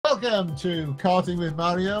Welcome to Karting with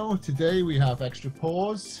Mario. Today we have extra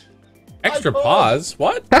pause. Extra pause?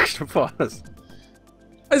 What? Extra pause.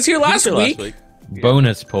 I was here last week.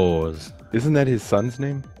 Bonus pause. Isn't that his son's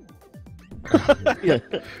name? Yeah.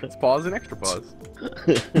 It's pause and extra pause.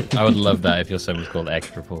 I would love that if your son was called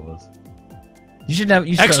extra pause. You should have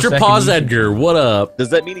Extra pause, Edgar. What up? Does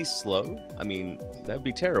that mean he's slow? I mean, that would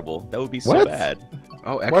be terrible. That would be so What? bad.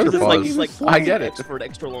 Oh, extra pause. Like he's like I get it. for an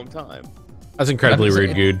extra long time. That's incredibly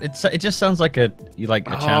rude, Good. It just sounds like a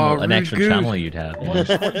channel, an extra Rude channel you'd have.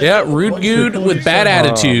 Yeah. Yeah, rude Good with bad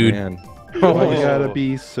attitude. Oh, man. Why you gotta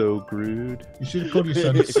be so rude? You should have called your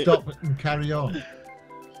son Stop and Carry On.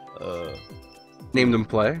 Named him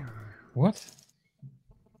play. What?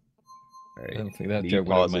 Right. I don't think that Need joke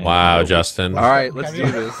pause would it. Wow, Justin. All right, let's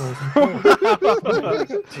Carry do on.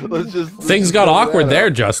 this. Let's just Things got awkward there,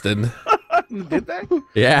 Justin. Did they?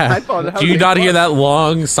 Yeah. I thought that Do you was not fun. hear that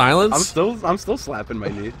long I'm silence? still slapping my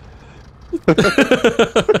knee.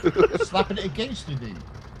 Slapping it against your knee.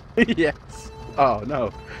 Yes. Oh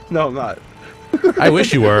no, no, I'm not. I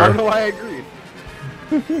wish you I don't know were. why I agreed.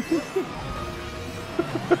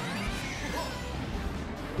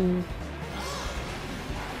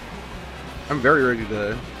 I'm very ready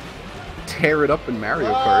to tear it up in Mario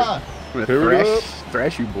Kart. Ah! I'm Tear gonna it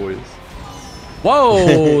thrash you boys.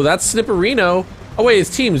 Whoa, that's Snipperino. Oh wait,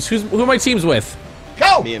 it's teams. Who are my teams with?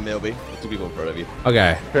 Go! Me and Milby, two people in front of you.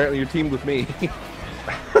 Okay. apparently you're teamed with me.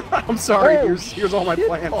 I'm sorry. Oh, here's all my shit,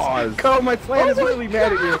 plans. pause. Co, my plan is Oh my really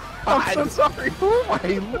mad at you. I'm so sorry. Oh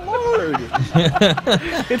my lord!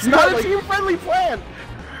 It's not a team-friendly plan.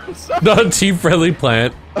 I'm sorry. Not a team-friendly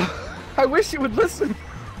plant. I wish you would listen.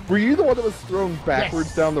 Were you the one that was thrown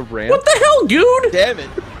backwards down the ramp? What the hell, Good? Damn it!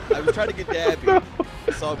 I was trying to get Dabby.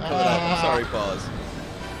 I saw him coming up. I'm sorry, pause.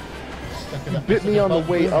 Stuck it Bit me on the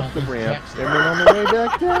way up the ramp, and then on the way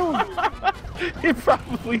back down. It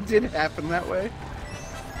probably did happen that way.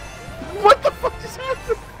 What the fuck just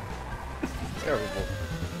happened? Terrible.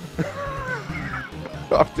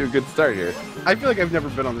 Off to a good start here. I feel like I've never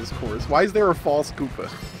been on this course. Why is there a false Koopa?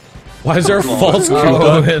 Why is there a false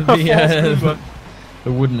Oh, Koopa?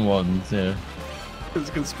 the wooden ones. Yeah. It's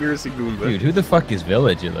a conspiracy Goomba. Dude, who the fuck is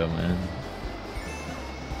Villager though, man?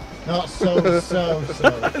 Not so. It's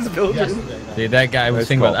Villager. Yesterday, then. Dude, that guy. I was Nice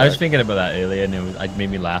thinking about. I was callback. thinking about that earlier, and it made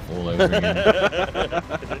me laugh all over again.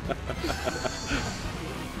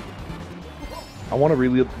 I want to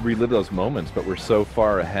relive those moments, but we're so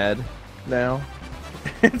far ahead now.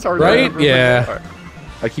 It's hard Right? to remember Yeah. that part.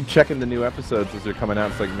 I keep checking the new episodes as they're coming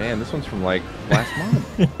out. It's like, man, this one's from like last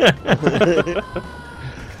month.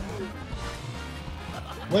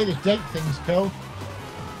 Way to date things, Cole.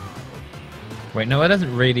 Wait, no, it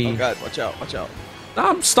doesn't really. Oh god, watch out, watch out.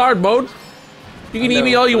 I'm starred mode. You can eat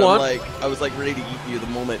me all you But want. I was like ready to eat you the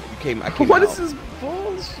moment you came. I came What out. is this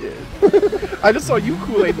bullshit? I just saw you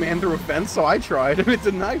Kool-Aid Man through a fence, so I tried, and it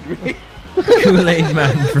denied me. Kool-Aid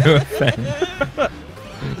Man through a fence.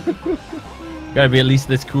 Gotta be at least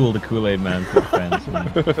this cool, the Kool-Aid Man through a fence.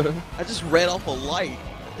 Man. I just read off a light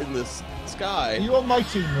in the sky. Are you on my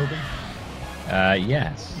team, Ruby?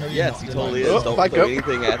 Yes. No, you're Yes, not. he You're totally not. is. Don't Bye, throw Coop.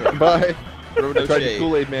 anything at him. Bye. Throw no I tried to shade.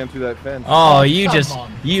 Kool-Aid Man through that fence. Oh, come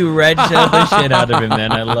on. you red shelled the shit out of him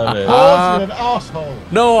then. I love it. Pause, you're an asshole.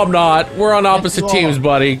 No, I'm not. We're on opposite you teams, are.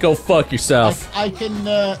 buddy. Go fuck yourself. I can.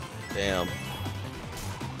 Damn.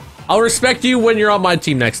 I'll respect you when you're on my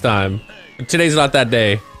team next time. Today's not that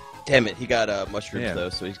day. Damn it, he got mushrooms Man. though,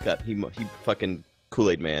 so he fucking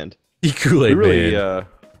Kool-Aid manned. You Kool-Aid We really, man.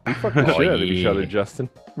 we fucked the shit out of each yeah. other, Justin.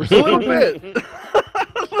 A little bit.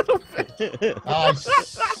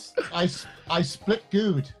 I split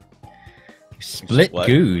good. Split What?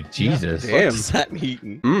 good. Jesus. Damn. What does that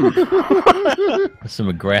mean? That's some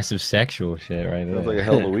aggressive sexual shit right there. Sounds like a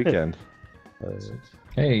hell of a weekend.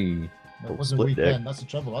 Hey. That wasn't a Split dick. weekend. That's the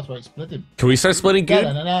trouble. That's why it split him. Can we start splitting good?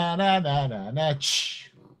 Na-na-na-na-na-na. Shh.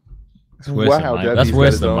 That's worse than mine. That's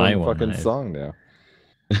worse than my one. Fucking mate. song now.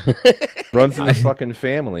 Runs in the fucking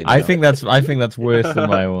family. I now. think that's worse than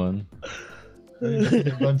my one.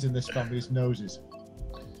 It runs in this family's noses.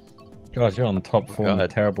 God, you're on the top form God. of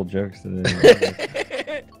terrible jokes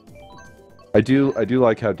today. I do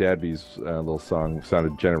like how Dadby's little song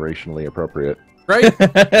sounded generationally appropriate. Right?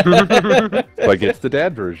 Like it's the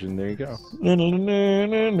dad version. There you go. A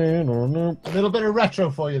little bit of retro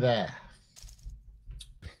for you there.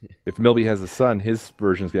 If Milby has a son, his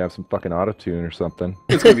version's gonna have some fucking auto tune or something.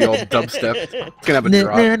 It's gonna be all dubstep. It's gonna have a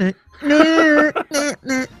drop.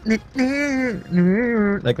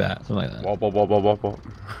 Like that, something like that. Wah, wah, wah, wah, wah, wah.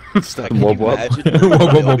 Stuff. Can you Wub, wub. imagine little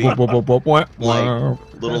Milby, like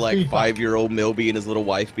That's little like feedback. 5-year-old Milby and his little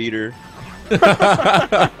wife beater?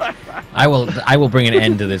 I will bring an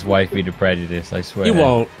end to this wife beater prejudice. I swear. You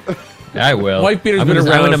won't. I will. Wife beater's I'm been gonna,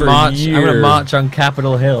 around I'm gonna for march. years. I'm gonna march on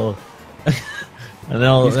Capitol Hill, and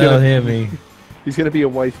they'll hear me. He's gonna be a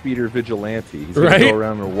wife beater vigilante. He's Right? gonna go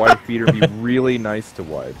around with a wife beater and be really nice to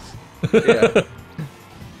wives. Yeah.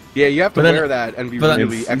 Yeah, you have to But then- wear that and be but then-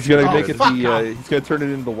 really He's extra gonna Oh, make it fuck the. off. He's gonna turn it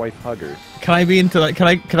into the wife hugger. Can I be into like? Can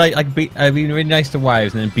I like be? I be really nice to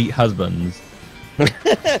wives and then beat husbands.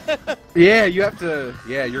 Yeah, you have to.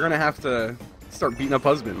 Yeah, you're gonna have to start beating up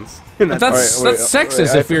husbands. And But that's, that's Alright, that's wait,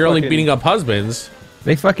 sexist I if have you're to only fucking- beating up husbands.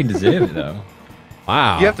 They fucking deserve it though.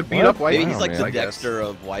 Wow. you have to beat What? up wife. Maybe he's like man, the I guess. Dexter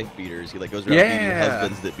of wife beaters. He like goes around beating Yeah.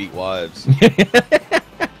 husbands that beat wives.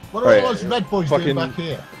 What are Alright, all those red boys fucking- doing back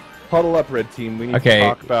here? Huddle up, red team. We need Okay, to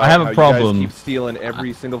talk about I have a how problem. You guys keep stealing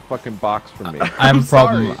every single fucking box from me. I have a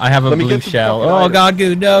problem. sorry. I have a Let me blue get some shell. fucking Oh items. god,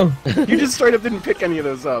 dude, no. You just straight up didn't pick any of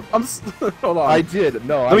those up. Hold on. I did.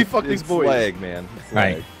 No, Let me fuck these it's boys. Lag, man. It's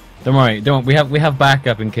Right. lag. Don't worry. Don't. We have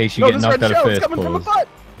backup in case you no, get this knocked red out of shell is first coming from the pulls. butt.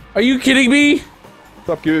 Are you kidding me? What's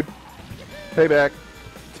up, dude? Payback.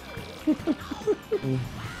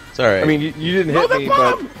 It's alright. I mean, you didn't No, hit that me,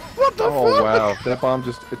 bomb! What the oh fuck? wow, that bomb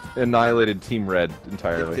just annihilated Team Red It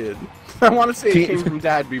entirely. did. I want to say it Team- came from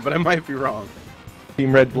Dadby, but I might be wrong.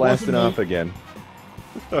 Team Red blasting me. off again.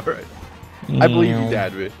 Alright. I believe you,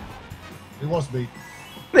 Dadby. It was me.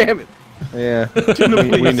 Damn it. Yeah, Shouldn't have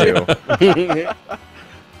we believed knew.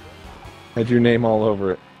 Had your name all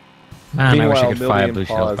over it. Man, I wish I Meanwhile, could fire Millie blue and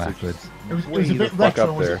shells Pause are backwards. It was Way a the bit fuck retro,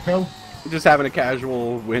 up was there. it, Phil? Just having a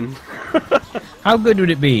casual win. How good would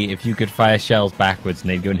it be if you could fire shells backwards and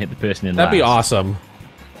they'd go and hit the person in That'd be last? awesome.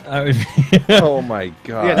 That would be Oh my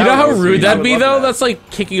god. Yeah, You that know how would be rude sweet. I that'd would be love though? that. That's like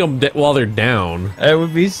kicking them while they're down. it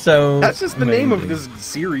would be so. That's just the name of amazing. this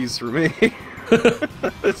series for me.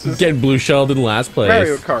 It's just Getting blue shelled in last place.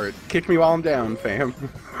 Mario Kart. Kick me while I'm down, fam.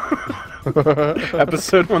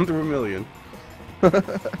 Episode 1 through a million.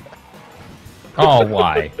 Oh,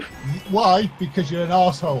 why? Why? Because you're an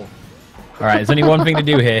asshole. All right, there's only one thing to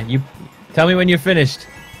do here. You tell me when you're finished.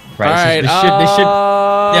 All right. This should.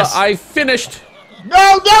 Yes. I finished.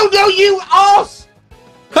 No, you ass!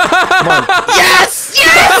 Yes!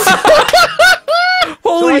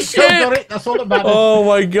 Holy Right, Phil got shit! it. That's all that matters. Oh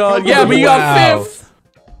my god. Yeah, but you Wow. got fifth.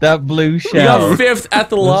 That blue You shell. got fifth at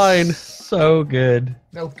the was line. So good.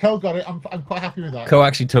 No, Cole got it. I'm quite happy with that. Co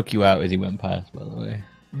actually took you out as he went past, by the way.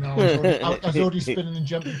 No, I was already spinning and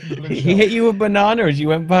jumping from the blue He shell. hit you with banana as you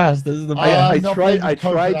went past. This is the I- I not tried. blaming I Code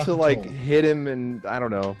for tried that to at like all. hit him, and I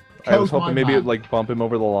don't know. I Code's was hoping my maybe man. it'd like bump him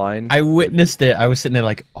over the line. I witnessed it. I was sitting there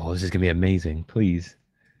like, oh, this is gonna be amazing. Please.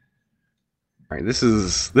 Alright, this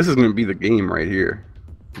is gonna be the game right here.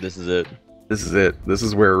 This is it. This is it. This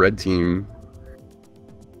is where red team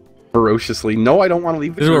ferociously. No, I don't want to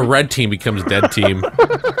leave the This is where group. red team becomes dead team.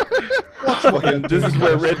 Fucking- this is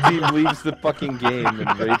where red team leaves the fucking game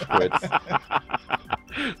and rage quits.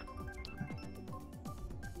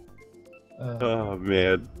 Oh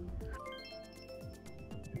man.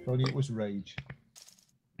 If only it was rage.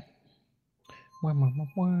 You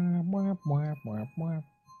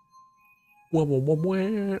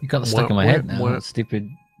got stuck in my head now. That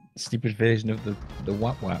stupid version of the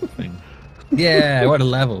wap wap thing. Yeah, what a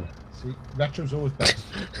level. See, retro's always best.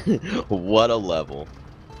 What a level.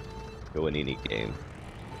 Go in any game.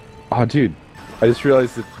 Oh, dude, I just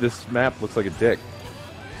realized that this map looks like a dick,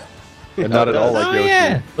 and not at all like Oh Yoshi.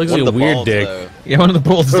 yeah. Looks What like a the weird balls, dick. though? Yeah, one of the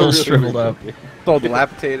balls is all Really shriveled weird. up. It's all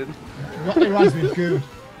dilapidated. It reminds me of good.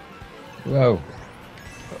 Whoa.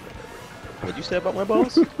 What'd you say about my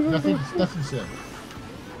balls? Nothing, sir.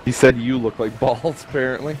 He said you look like balls,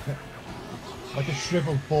 apparently. Like a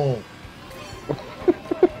shriveled ball.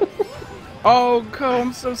 Oh, Co,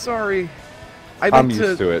 I'm so sorry. I'm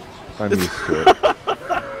used to it. I'm used to it.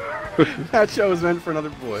 That show was meant for another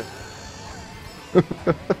boy.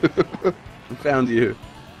 I found you.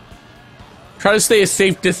 Try to stay a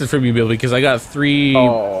safe distance from you, Bill, because I got 3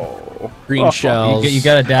 Oh. green shells. You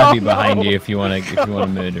got a dabby Oh, behind no. you if you wanna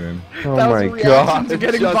murder him. Oh That was my a reaction god, to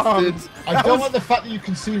getting Justin. bombed. I don't like the fact that you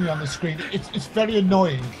can see me on the screen. It's very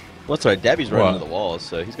annoying. Well, that's right. Dabby's running What? into the walls,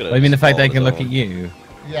 so he's gonna. I mean the fact fall they can on look his at own. you.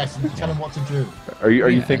 Yes, and tell him what to do. Are you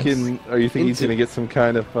Yes. thinking he's gonna get some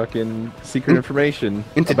kind of fucking secret information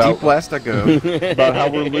Into about deep blast I go. about how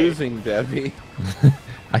we're losing, Debbie?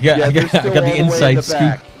 I got Yeah, they're still all the the way in inside the scoop.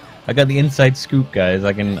 back. I got the inside scoop, guys.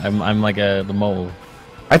 I'm like the mole.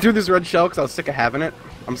 I threw this red shell because I was sick of having it.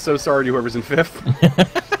 I'm so sorry to whoever's in fifth.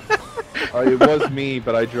 It was me,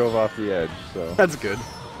 but I drove off the edge, so That's good.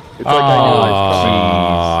 it's like I knew it was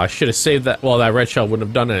coming. I should have saved that. Well, that red shell wouldn't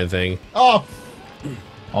have done anything. Oh,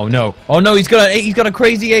 Oh no! Oh no! He's got a 8. He's got a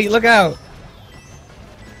crazy 8. Look out!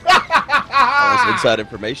 inside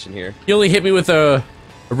information here. You only hit me with a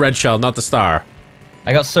red shell, not the star.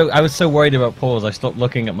 I was so worried about pause, I stopped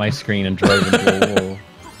looking at my screen and drove into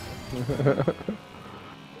a wall.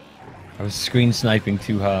 I was screen sniping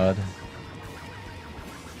too hard.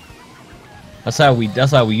 That's how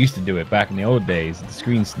we used to do it back in the old days, the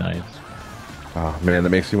screen snipes. Oh man, that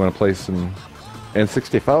makes me want to play some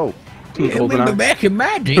N64. Remember back in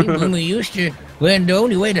my day when we used to, when the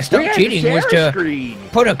only way to stop cheating was to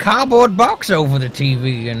put a cardboard box over the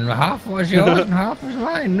TV and half was yours and half was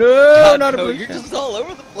mine. No, God, not no, a you're just all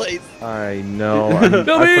over the place. I know.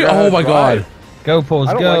 No, me! Oh my god. Go, pause,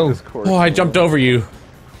 I don't go. like this course. Oh, I jumped over you.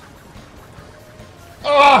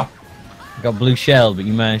 Got blue shell, but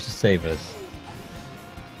you managed to save us.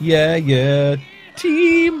 Yeah, yeah.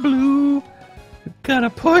 Team Blue. Gonna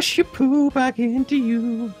push your poo back into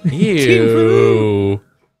you. Ew. Team Blue.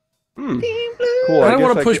 Cool. I don't guess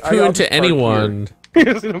want to push poo I'll into just park anyone. He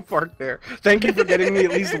was in a park there. Thank you for getting me at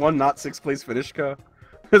least one not 6th place finish, Ko.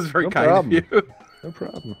 It was very No kind problem. of you. No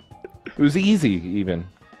problem. It was easy, even.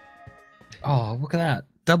 Oh, look at that.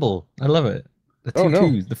 Double. I love it. The two Oh, no.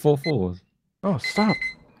 twos, the 4-4s. Oh, stop.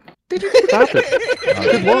 Stop it.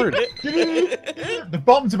 Good lord. The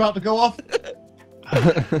bomb's about to go off.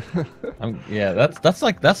 Yeah, that's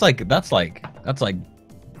like Just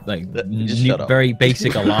shut up. very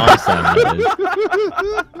basic alarm sound.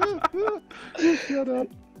 Shut up.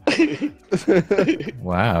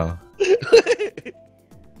 Wow.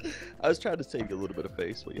 I was trying to save you a little bit of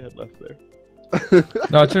face, what you had left there.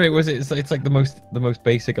 No, it's like the most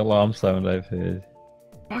basic alarm sound I've heard.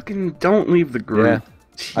 Fucking don't leave the group. Yeah.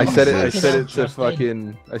 I said it to Interesting.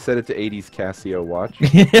 fucking. I said it to 80s Casio watch.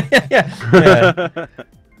 Yeah.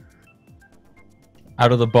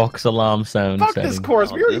 Out of the box alarm sound. Fuck this setting.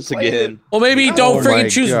 course. We already This played it. again. Well, maybe Oh don't my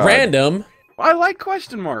freaking choose God. random. I like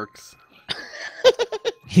question marks.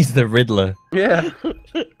 He's the Riddler. Yeah.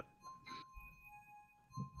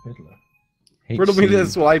 Riddle me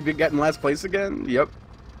this. Will I be getting last place again? Yep.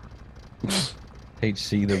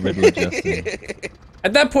 HC the Riddler, Justin.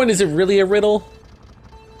 At that point, is it really a riddle?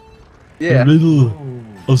 Yeah. Riddle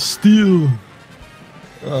of steel.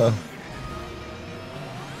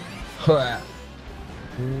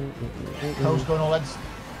 Co's going all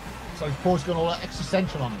Paul's going all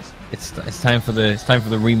existential on this. It's time for the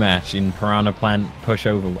rematch in Piranha Plant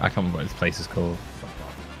Pushover. I can't remember what this place is called.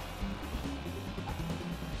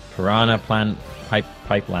 Piranha Plant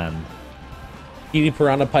Pipeland. Eating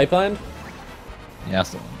piranha pipeline? Yeah, that's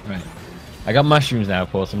the one. Right. I got mushrooms now,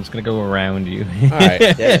 Paul, so I'm just gonna go around you.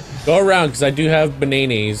 Alright, yeah. Go around, because I do have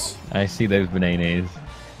bananas. I see those bananas.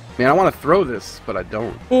 Man, I want to throw this, but I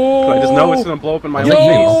don't. Oh, I just know it's gonna blow up in my Yo! own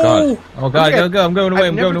face. Oh god! Oh god! Okay. Go! I'm going away! I've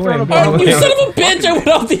I'm never going away! thrown I'm a going Oh, bomb. you away! son of a bitch! I went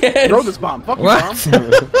off the edge! Throw this bomb. Fuck What? this bomb.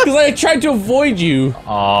 Because I tried to avoid you.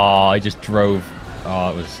 Oh, I just drove. Oh,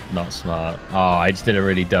 it was not smart. Oh, I just did a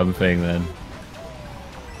really dumb thing then.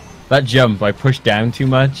 That jump, I pushed down too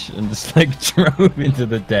much and just like drove into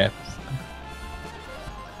the depths.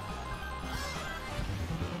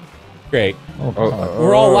 Great. Oh, God.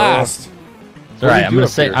 We're all last. It's alright, do I'm you gonna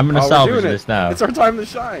do say up here? I'm gonna Oh, we're salvage doing it. this now. It's our time to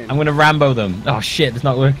shine. I'm gonna Rambo them. Oh shit, it's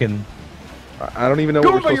not working. I don't even know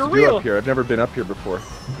Go, what but we're you're supposed to do real. up here. I've never been up here before.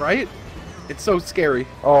 Right? It's so scary.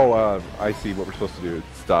 Oh, I see what we're supposed to do.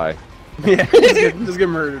 It's die. Yeah, just get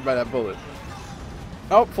murdered by that bullet.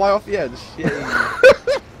 Oh, fly off the edge. Yeah.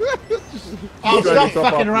 Oh, stop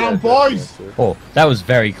fucking around, boys! Oh, that was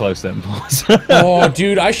very close then, boss. Oh,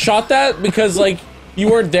 dude, I shot that because, like, you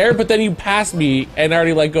weren't there, but then you passed me and I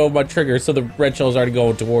already let go of my trigger, so the red shell's already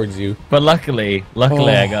going towards you. But luckily Oh.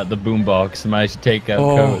 I got the boombox and managed to take out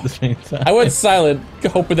Ko at the same time. I went silent,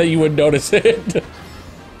 hoping that you would notice it.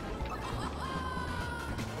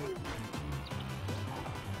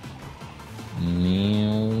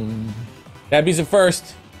 Gabby's at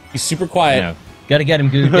first. He's super quiet. No. Gotta get him,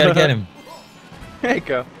 dude. Gotta get him. Hey,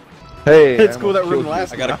 go. Hey, It's I cool that almost we're in killed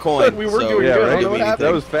last. I got a now. coin, We were so- doing you. Yeah, good. I right? don't know what That happened.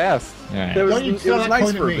 That was fast. Alright. It was, Don't you it throw was that nice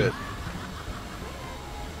coin for at a me. bit.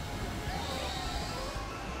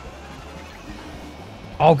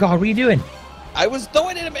 Oh god, what are you doing? I was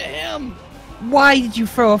throwing it at him! Why did you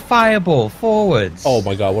throw a fireball forwards? Oh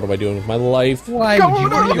my god, what am I doing with my life? Why Go would you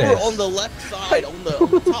on, do You were this? on the left side, on the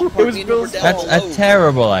top part, It was me and you were Bill's- down That's below. a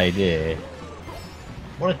terrible idea.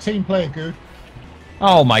 What a team player, good.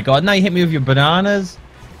 Oh my god, now you hit me with your bananas?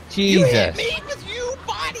 You Jesus. hit me with you,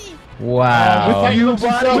 buddy! Wow. With you,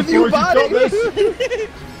 body, with boys, you, you've got body. this.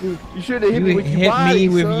 You should have hit You me with hit your body,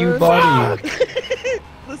 me with son. you body.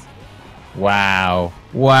 Wow.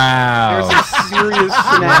 Wow. There's some serious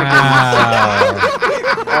shenanigans.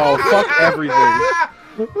 Wow. Oh, fuck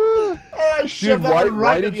everything. Oh, I shoved that one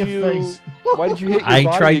right why in did your you? face. Why did you hit your I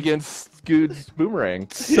body tried- against Good's boomerang.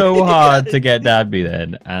 So hard to get Dabby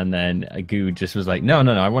then, and then Good just was like, no,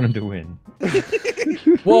 I want him to win.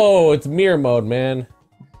 Whoa, it's mirror mode, man.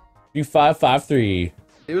 You 5-5-3.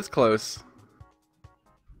 It was close.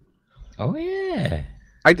 Oh yeah.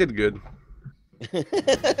 I did good.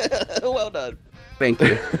 Well done. Thank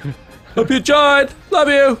you. Hope you enjoyed. Love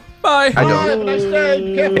you. Bye. I don't. Have a nice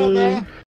day. Careful now.